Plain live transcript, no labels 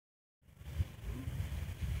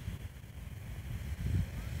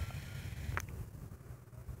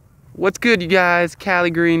What's good, you guys? Cali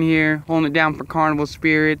Green here, holding it down for Carnival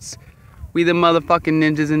Spirits. We the motherfucking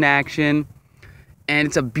ninjas in action. And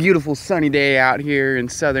it's a beautiful sunny day out here in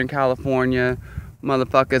Southern California,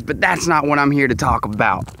 motherfuckers. But that's not what I'm here to talk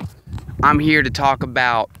about. I'm here to talk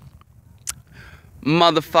about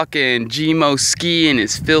motherfucking Gmo Skee and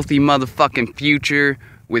his filthy motherfucking future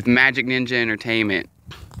with Magic Ninja Entertainment.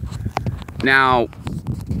 Now,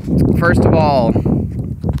 first of all,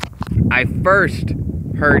 I first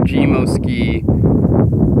heard Gmo Skee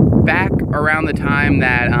back around the time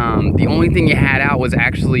that the only thing you had out was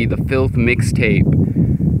actually the Filth mixtape.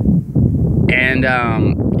 And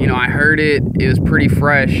you know, I heard it, it was pretty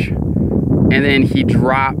fresh, and then he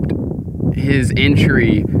dropped his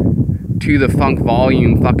entry to the Funk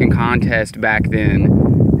Volume fucking contest back then,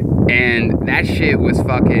 and that shit was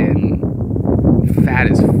fucking fat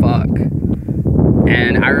as fuck.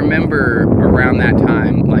 And I remember around that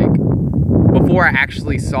time, like, before I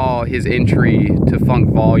actually saw his entry to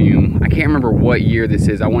Funk Volume, I can't remember what year this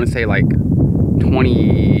is. I want to say like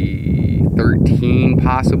 2013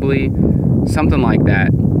 possibly, something like that.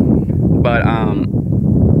 But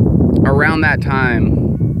around that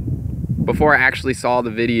time, before I actually saw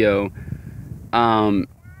the video, I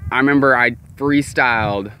remember I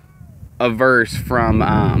freestyled a verse from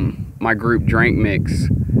my group Drink Mix,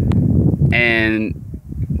 and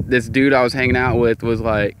this dude I was hanging out with was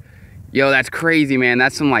like, yo, that's crazy, man.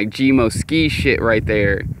 That's some like Gmo Skee shit right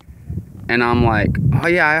there. And I'm like, oh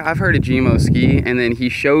yeah, I've heard of Gmo Skee. And then he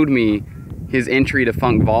showed me his entry to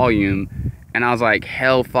Funk Volume, and I was like,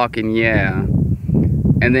 hell fucking yeah.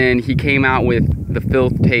 And then he came out with the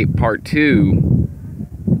Filth Tape Part 2,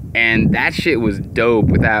 and that shit was dope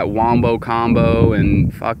with that Wombo combo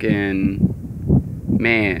and fucking,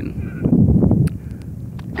 man.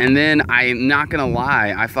 And then, I'm not gonna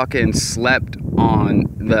lie, I fucking slept on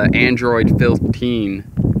the Android Filth Teen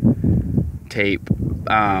tape.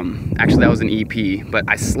 Actually, that was an EP, but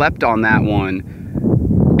I slept on that one,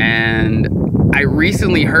 and I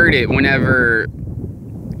recently heard it whenever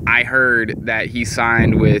I heard that he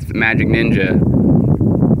signed with Magic Ninja.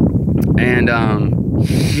 And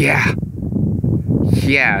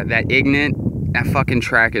yeah, that Ignite, that fucking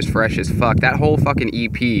track is fresh as fuck. That whole fucking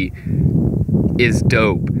EP is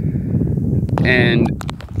dope, and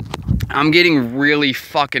I'm getting really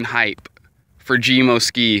fucking hype for Gmo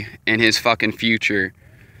Skee and his fucking future.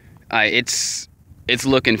 It's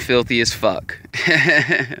looking filthy as fuck.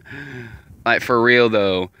 Like, for real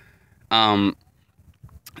though.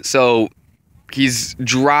 So he's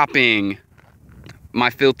dropping my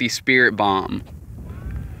Filthy Spirit Bomb,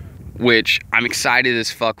 which I'm excited as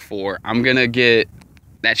fuck for. I'm gonna get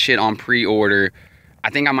that shit on pre-order. I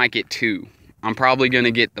think I might get 2. I'm probably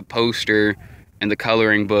gonna get the poster and the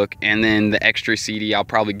coloring book, and then the extra CD I'll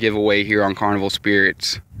probably give away here on Carnival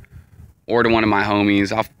Spirits, or to one of my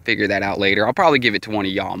homies. I'll figure that out later. I'll probably give it to one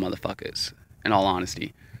of y'all motherfuckers, in all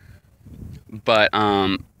honesty. But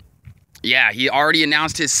yeah, he already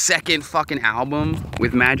announced his second fucking album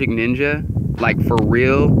with Magic Ninja, like, for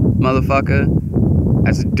real, motherfucker.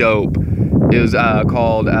 That's dope. It was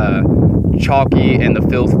called Chalky and the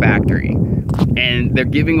Filth Factory. And they're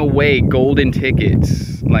giving away golden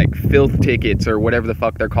tickets, like filth tickets or whatever the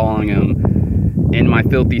fuck they're calling them, in my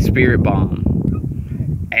Filthy Spirit Bomb.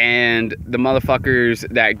 And the motherfuckers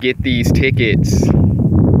that get these tickets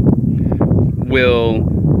will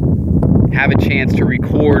have a chance to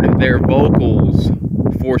record their vocals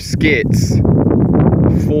for skits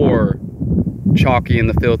for Chalky and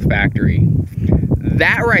the Filth Factory.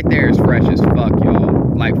 That right there is fresh as fuck,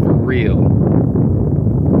 y'all. Like, for real.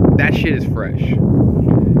 That shit is fresh.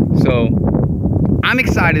 So, I'm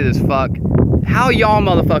excited as fuck. How y'all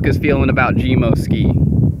motherfuckers feeling about Gmo Skee?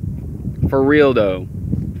 For real though.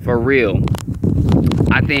 For real.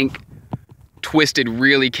 I think Twisted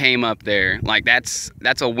really came up there. Like, that's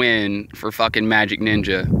a win for fucking Magic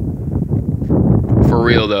Ninja. For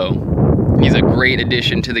real though. He's a great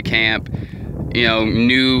addition to the camp. You know,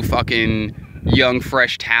 new fucking young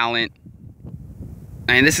fresh talent.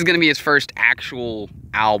 And this is gonna be his first actual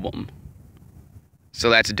album, so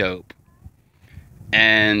that's dope.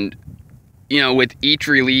 And you know, with each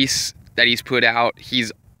release that he's put out,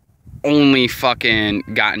 he's only fucking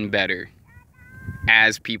gotten better,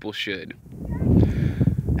 as people should,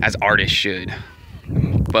 as artists should.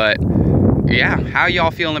 But yeah, how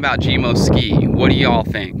y'all feeling about Gmo Skee? What do y'all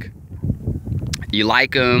think? You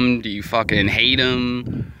like him? Do you fucking hate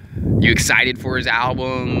him? You excited for his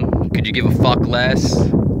album? Could you give a fuck less?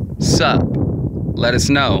 Sup? Let us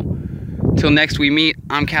know. Till next we meet,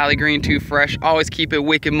 I'm Cali Green Too Fresh. Always keep it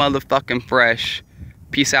wicked motherfucking fresh.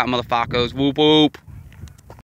 Peace out, motherfuckers. Whoop whoop.